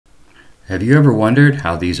Have you ever wondered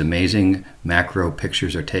how these amazing macro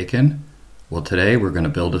pictures are taken? Well, today we're going to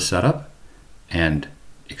build a setup and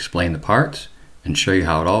explain the parts and show you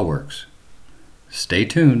how it all works. Stay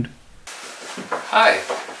tuned. Hi,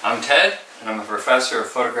 I'm Ted and I'm a professor of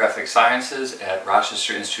photographic sciences at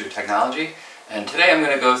Rochester Institute of Technology, and today I'm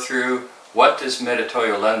going to go through what this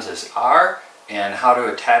Mitutoyo lenses are and how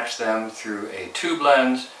to attach them through a tube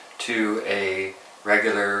lens to a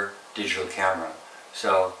regular digital camera.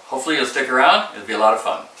 So hopefully you'll stick around, it'll be a lot of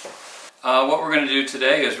fun. What we're going to do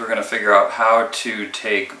today is we're going to figure out how to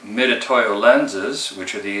take Mitutoyo lenses,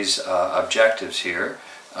 which are these objectives here,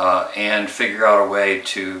 and figure out a way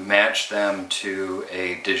to match them to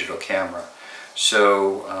a digital camera.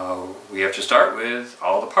 So we have to start with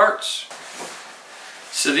all the parts.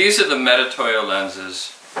 So these are the Mitutoyo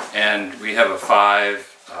lenses, and we have a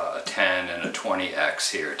 5, a 10, and a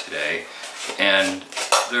 20x here today. And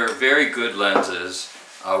they're very good lenses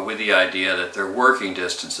with the idea that their working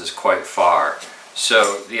distance is quite far.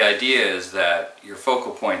 So the idea is that your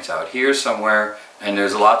focal point's out here somewhere and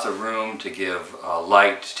there's lots of room to give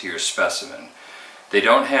light to your specimen. They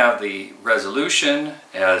don't have the resolution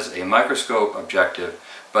as a microscope objective,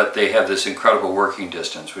 but they have this incredible working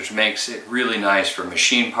distance, which makes it really nice for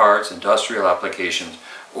machine parts, industrial applications,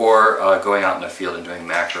 or going out in the field and doing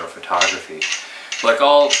macro photography. Like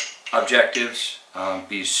all objectives,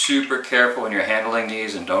 be super careful when you're handling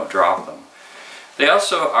these and don't drop them. They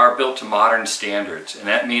also are built to modern standards, and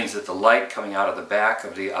that means that the light coming out of the back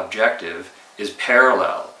of the objective is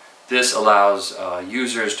parallel. This allows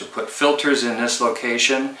users to put filters in this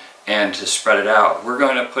location and to spread it out. We're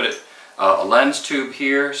going to put a lens tube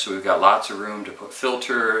here, so we've got lots of room to put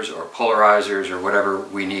filters or polarizers or whatever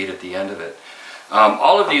we need at the end of it.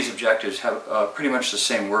 All of these objectives have pretty much the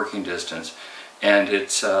same working distance, and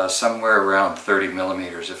it's somewhere around 30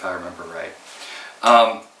 millimeters if I remember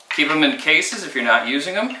right. Keep them in cases if you're not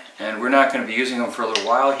using them, and we're not going to be using them for a little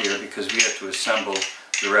while here because we have to assemble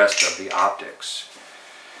the rest of the optics.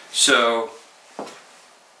 So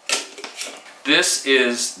this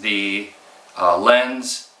is the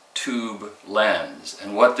lens tube lens,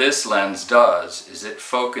 and what this lens does is it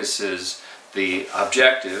focuses the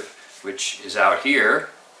objective, which is out here,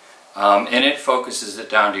 and it focuses it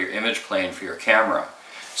down to your image plane for your camera.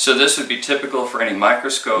 So this would be typical for any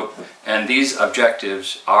microscope, and these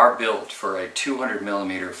objectives are built for a 200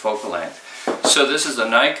 millimeter focal length. So this is a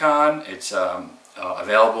Nikon. It's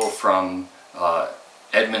available from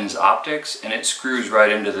Edmunds Optics, and it screws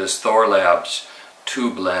right into this Thor Labs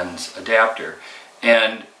tube lens adapter.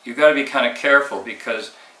 And you've got to be kind of careful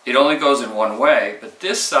because it only goes in one way, but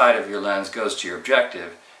this side of your lens goes to your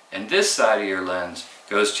objective, and this side of your lens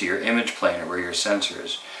goes to your image plane, or where your sensor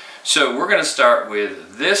is. So we're going to start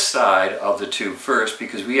with this side of the tube first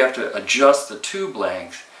because we have to adjust the tube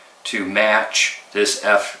length to match this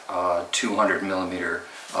f200 millimeter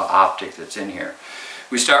optic that's in here.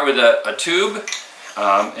 We start with a tube,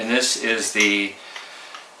 and this is the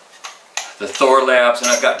Thor Labs,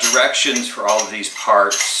 and I've got directions for all of these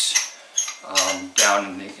parts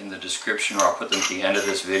down in the description, or I'll put them at the end of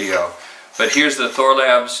this video. But here's the Thor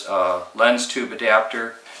Labs lens tube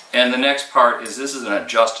adapter, and the next part is this is an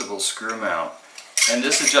adjustable screw mount, and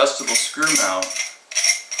this adjustable screw mount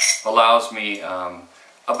allows me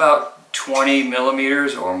about 20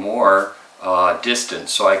 millimeters or more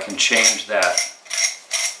distance, so I can change that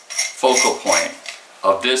focal point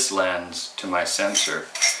of this lens to my sensor.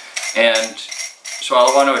 And so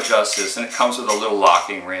I'll want to adjust this, and it comes with a little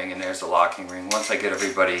locking ring, and there's the locking ring. Once I get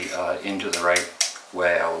everybody into the right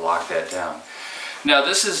way, I will lock that down. Now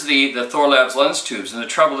this is the Thor Labs lens tubes, and the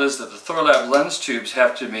trouble is that the Thor Labs lens tubes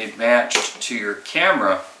have to be matched to your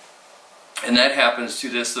camera, and that happens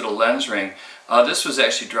through this little lens ring. This was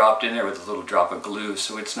actually dropped in there with a little drop of glue,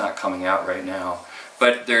 so it's not coming out right now.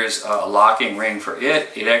 But there's a locking ring for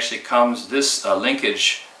it. It actually comes, this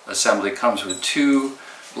linkage assembly comes with 2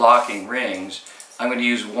 locking rings. I'm going to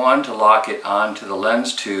use one to lock it onto the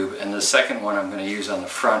lens tube, and the second one I'm going to use on the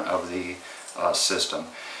front of the system.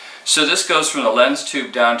 So this goes from the lens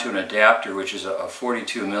tube down to an adapter, which is a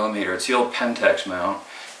 42 millimeter. It's the old Pentex mount,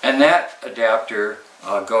 and that adapter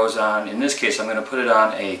goes on, in this case I'm going to put it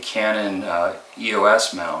on a Canon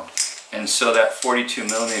EOS mount, and so that 42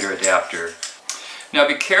 millimeter adapter. Now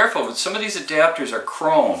be careful, some of these adapters are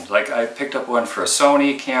chromed. Like I picked up one for a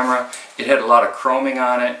Sony camera. It had a lot of chroming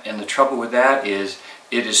on it, and the trouble with that is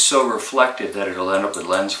it is so reflective that it'll end up with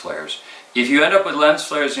lens flares. If you end up with lens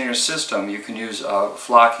flares in your system, you can use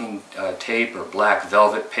flocking tape or black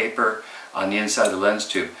velvet paper on the inside of the lens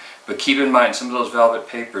tube. But keep in mind, some of those velvet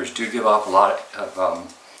papers do give off a lot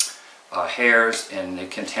of hairs, and they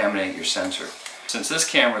contaminate your sensor. since this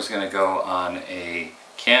camera is going to go on a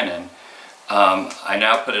Canon, I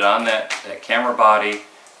now put it on that camera body,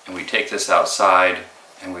 and we take this outside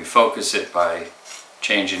and we focus it by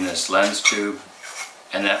changing this lens tube,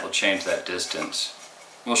 and that will change that distance.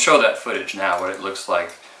 We'll show that footage now, what it looks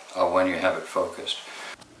like when you have it focused.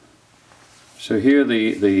 So here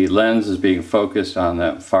the lens is being focused on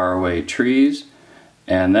that faraway trees,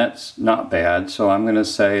 and that's not bad, so I'm going to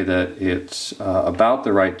say that it's about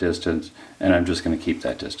the right distance, and I'm just going to keep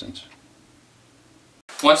that distance.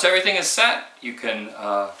 Once everything is set, you can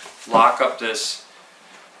lock up this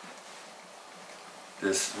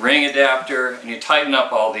ring adapter, and you tighten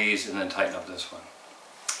up all these and then tighten up this one.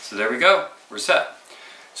 So there we go, we're set.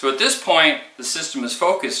 So at this point the system is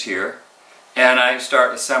focused here, and I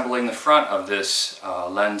start assembling the front of this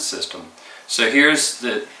lens system. So here's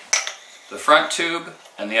the front tube,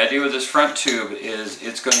 and the idea with this front tube is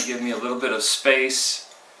it's going to give me a little bit of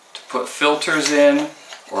space to put filters in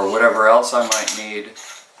or whatever else I might need,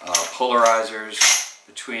 polarizers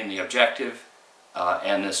between the objective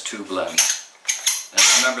and this tube lens. And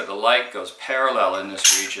remember, the light goes parallel in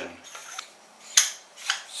this region.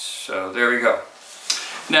 So there we go.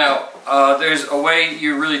 Now, there's a way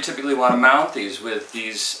you really typically want to mount these with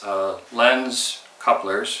these lens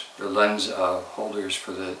couplers, or lens holders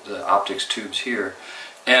for the optics tubes here.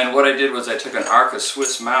 And what I did was I took an Arca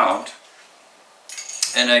Swiss mount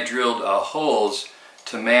and I drilled holes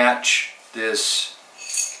to match this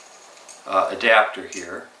adapter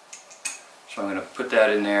here. So I'm going to put that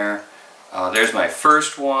in there. There's my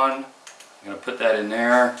first one. I'm going to put that in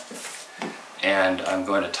there, and I'm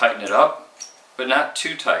going to tighten it up, but not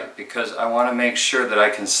too tight, because I want to make sure that I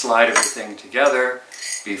can slide everything together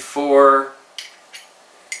before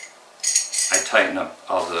I tighten up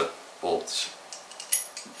all the bolts.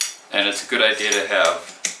 And it's a good idea to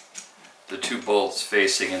have the two bolts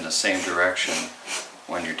facing in the same direction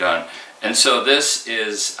when you're done. And so this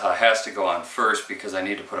has to go on first because I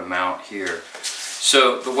need to put a mount here.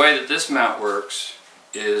 So the way that this mount works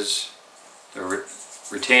is the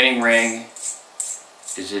retaining ring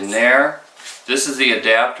is in there. This is the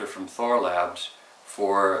adapter from Thor Labs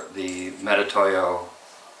for the Mitutoyo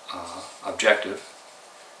objective.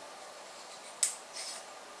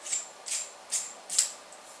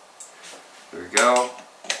 There we go.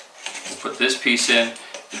 We'll put this piece in.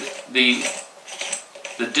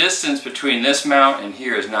 The distance between this mount and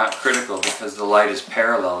here is not critical because the light is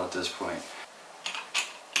parallel at this point.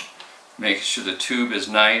 Make sure the tube is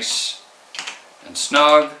nice and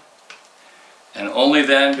snug, and only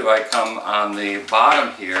then do I come on the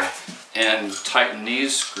bottom here and tighten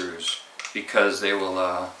these screws, because they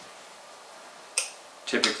will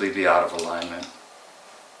typically be out of alignment.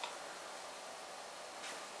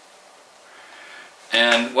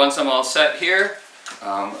 And once I'm all set here,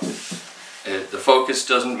 the focus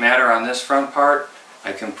doesn't matter on this front part.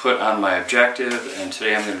 I can put on my objective, and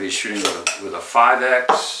today I'm going to be shooting with a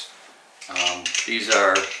 5X. These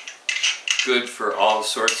are good for all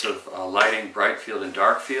sorts of lighting, bright field and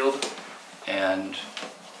dark field. And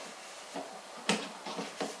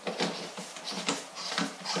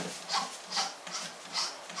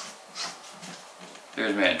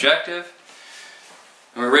there's my objective,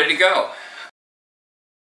 and we're ready to go.